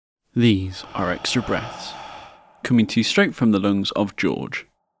These are Extra Breaths, coming to you straight from the lungs of George.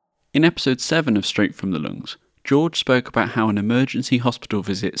 In episode 7 of Straight from the Lungs, George spoke about how an emergency hospital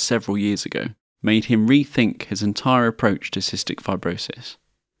visit several years ago made him rethink his entire approach to cystic fibrosis.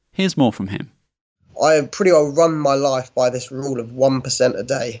 Here's more from him. I pretty well run my life by this rule of 1% a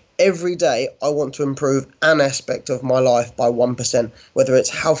day. Every day I want to improve an aspect of my life by 1%, whether it's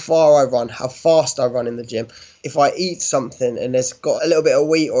how far I run, how fast I run in the gym. If I eat something and there's got a little bit of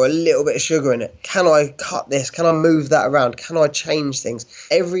wheat or a little bit of sugar in it, can I cut this? Can I move that around? Can I change things?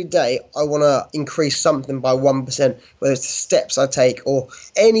 Every day I want to increase something by 1%, whether it's the steps I take or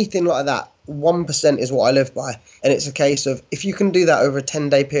anything like that. 1% is what I live by, and it's a case of if you can do that over a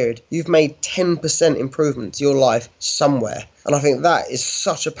 10-day period, you've made 10% improvement to your life somewhere. And I think that is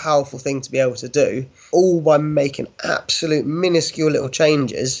such a powerful thing to be able to do, all by making absolute minuscule little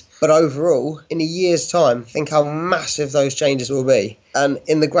changes. But overall, in a year's time, think how massive those changes will be. And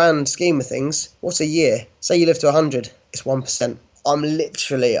in the grand scheme of things, what's a year? Say you live to 100, it's 1%. I'm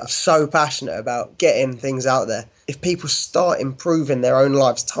so passionate about getting things out there. If people start improving their own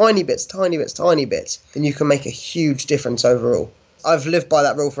lives, tiny bits, then you can make a huge difference overall. I've lived by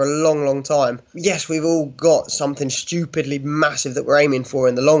that rule for a long, long time. Yes, we've all got something stupidly massive that we're aiming for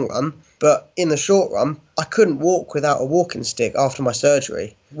in the long run, but in the short run, I couldn't walk without a walking stick after my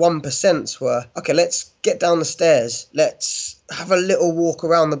surgery. 1% were, okay, let's get down the stairs. Let's have a little walk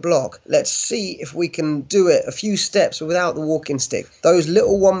around the block. Let's see if we can do it a few steps without the walking stick. Those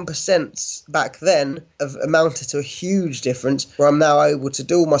little 1% back then have amounted to a huge difference where I'm now able to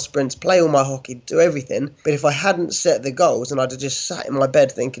do all my sprints, play all my hockey, do everything. But if I hadn't set the goals and I'd have just sat in my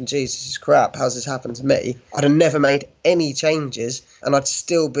bed thinking, geez, this is crap, how's this happened to me? I'd have never made any changes and I'd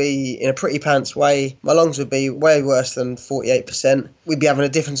still be in a pretty pants way. My lungs would be way worse than 48%. We'd be having a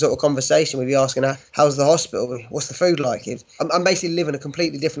different sort of conversation. We'd be asking, how's the hospital? What's the food like? I'm basically living a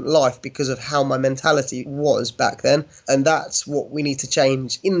completely different life because of how my mentality was back then. And that's what we need to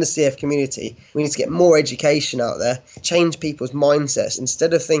change in the CF community. We need to get more education out there, change people's mindsets.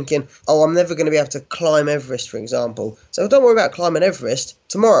 Instead of thinking, oh, I'm never going to be able to climb Everest, for example. So don't worry about climbing Everest.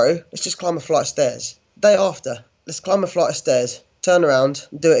 Tomorrow, let's just climb a flight of stairs. Day after, let's climb a flight of stairs. Turn around,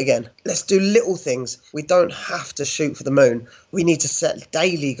 do it again. Let's do little things. We don't have to shoot for the moon. We need to set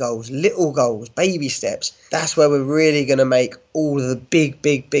daily goals, little goals, baby steps. That's where we're really going to make all of the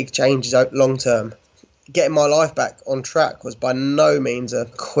big changes long term. Getting my life back on track was by no means a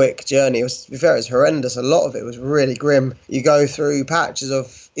quick journey. It was, to be fair, it was horrendous. A lot of it was really grim. You go through patches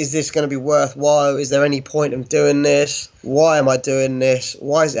of, is this going to be worthwhile? Is there any point in doing this? Why am I doing this?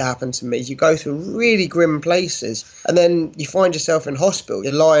 Why has it happened to me? You go through really grim places and then you find yourself in hospital.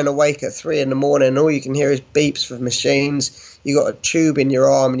 You're lying awake at 3 a.m. and all you can hear is beeps from machines. You got a tube in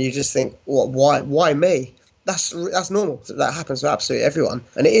your arm and you just think, why me? That's normal. That happens to absolutely everyone.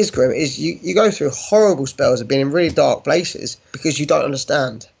 And it is grim. It is, you go through horrible spells of being in really dark places because you don't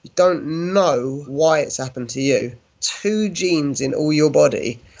understand. You don't know why it's happened to you. 2 genes in all your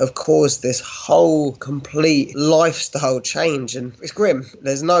body have caused this whole complete lifestyle change, and it's grim.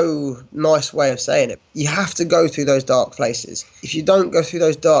 There's no nice way of saying it. You have to go through those dark places. If you don't go through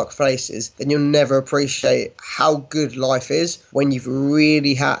those dark places, then you'll never appreciate how good life is when you've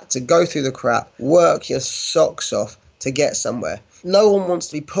really had to go through the crap, work your socks off to get somewhere. No one wants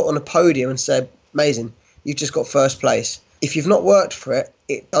to be put on a podium and said, amazing, you've just got first place. If you've not worked for it,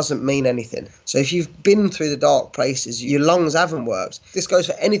 it doesn't mean anything. So if you've been through the dark places, your lungs haven't worked. This goes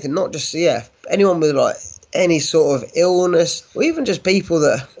for anything, not just CF. Anyone with any sort of illness, or even just people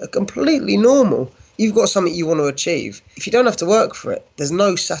that are completely normal. You've got something you want to achieve. If you don't have to work for it, there's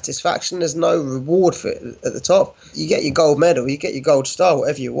no satisfaction, there's no reward for it at the top. You get your gold medal, you get your gold star,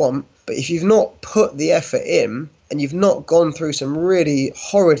 whatever you want. But if you've not put the effort in, and you've not gone through some really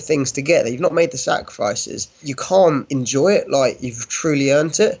horrid things to get there, you've not made the sacrifices, you can't enjoy it like you've truly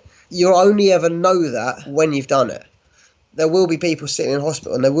earned it. You'll only ever know that when you've done it. There will be people sitting in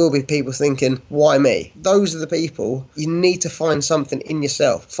hospital and there will be people thinking, why me? Those are the people. You need to find something in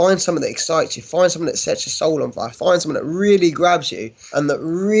yourself. Find something that excites you. Find something that sets your soul on fire. Find something that really grabs you and that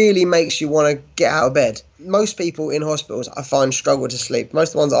really makes you want to get out of bed. Most people in hospitals, I find, struggle to sleep. Most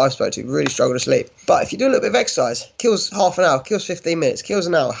of the ones that I've spoken to really struggle to sleep. But if you do a little bit of exercise, kills half an hour, kills 15 minutes, kills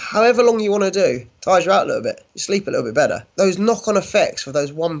an hour, however long you want to do, tires you out a little bit, you sleep a little bit better. Those knock-on effects of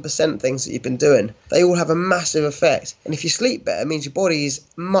those 1% things that you've been doing, they all have a massive effect. And if you sleep better, it means your body is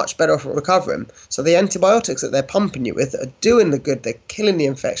much better off at recovering. So the antibiotics that they're pumping you with are doing the good, they're killing the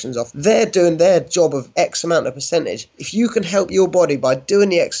infections off. They're doing their job of X amount of percentage. If you can help your body by doing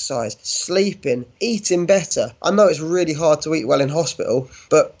the exercise, sleeping, eating better. I know it's really hard to eat well in hospital,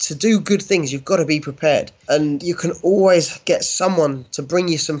 but to do good things, you've got to be prepared. And you can always get someone to bring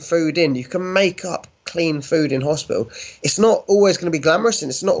you some food in. You can make up clean food in hospital. It's not always going to be glamorous, and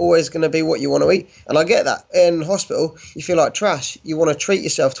it's not always going to be what you want to eat. And I get that. In hospital, you feel like trash. You want to treat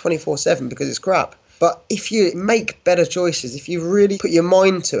yourself 24/7 because it's crap. But if you make better choices, if you really put your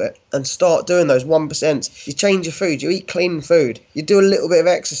mind to it and start doing those 1%, you change your food, you eat clean food, you do a little bit of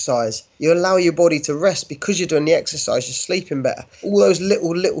exercise, you allow your body to rest because you're doing the exercise, you're sleeping better. All those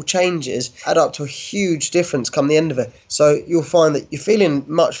little changes add up to a huge difference come the end of it. So you'll find that you're feeling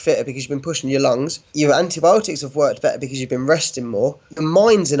much fitter because you've been pushing your lungs, your antibiotics have worked better because you've been resting more, your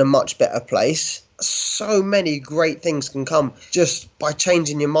mind's in a much better place. So many great things can come just by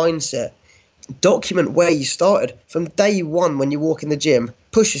changing your mindset. Document where you started from day one when you walk in the gym.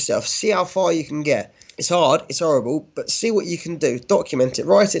 Push yourself, see how far you can get. It's hard, it's horrible, but see what you can do. Document it,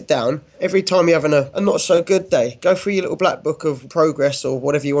 write it down. Every time you're having a not so good day, go through your little black book of progress or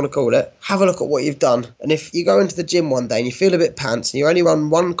whatever you want to call it. Have a look at what you've done. And if you go into the gym one day and you feel a bit pants and you only run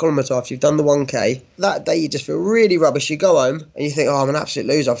 1 kilometre after you've done the 1k, that day you just feel really rubbish. You go home and you think, oh, I'm an absolute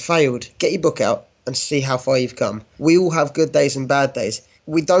loser, I've failed. Get your book out and see how far you've come. We all have good days and bad days.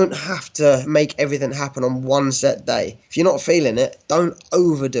 We don't have to make everything happen on one set day. If you're not feeling it, don't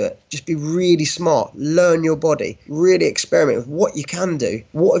overdo it. Just be really smart. Learn your body. Really experiment with what you can do.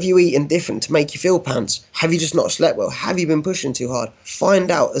 What have you eaten different to make you feel pants? Have you just not slept well? Have you been pushing too hard?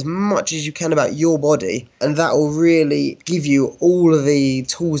 Find out as much as you can about your body, and that will really give you all of the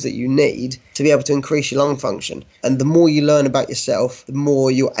tools that you need to be able to increase your lung function. And the more you learn about yourself, the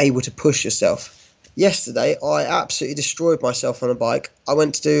more you're able to push yourself. Yesterday, I absolutely destroyed myself on a bike. I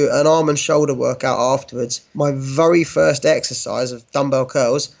went to do an arm and shoulder workout afterwards. My very first exercise of dumbbell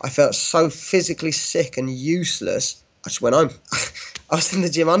curls, I felt so physically sick and useless. I just went home. I was in the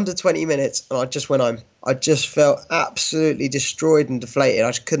gym under 20 minutes and I just went home. I just felt absolutely destroyed and deflated.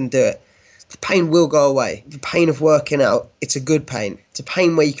 I just couldn't do it. The pain will go away. The pain of working out, it's a good pain. It's a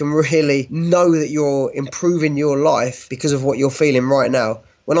pain where you can really know that you're improving your life because of what you're feeling right now.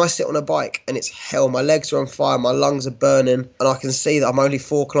 When I sit on a bike and it's hell, my legs are on fire, my lungs are burning, and I can see that I'm only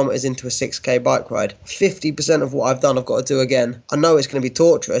 4 kilometres into a 6k bike ride. 50% of what I've done, I've got to do again. I know it's going to be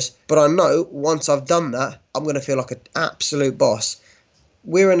torturous, but I know once I've done that, I'm going to feel like an absolute boss.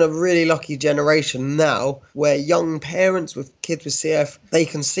 We're in a really lucky generation now where young parents with kids with CF, they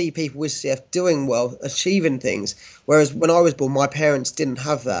can see people with CF doing well, achieving things. Whereas when I was born, my parents didn't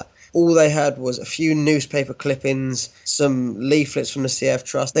have that. All they had was a few newspaper clippings, some leaflets from the CF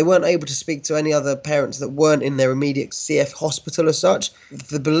Trust. They weren't able to speak to any other parents that weren't in their immediate CF hospital as such.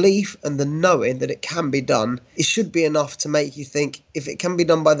 The belief and the knowing that it can be done, it should be enough to make you think, if it can be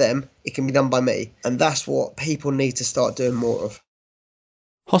done by them, it can be done by me. And that's what people need to start doing more of.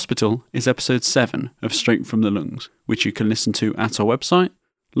 Hospital is episode 7 of Straight from the Lungs, which you can listen to at our website,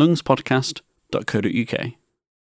 lungspodcast.co.uk.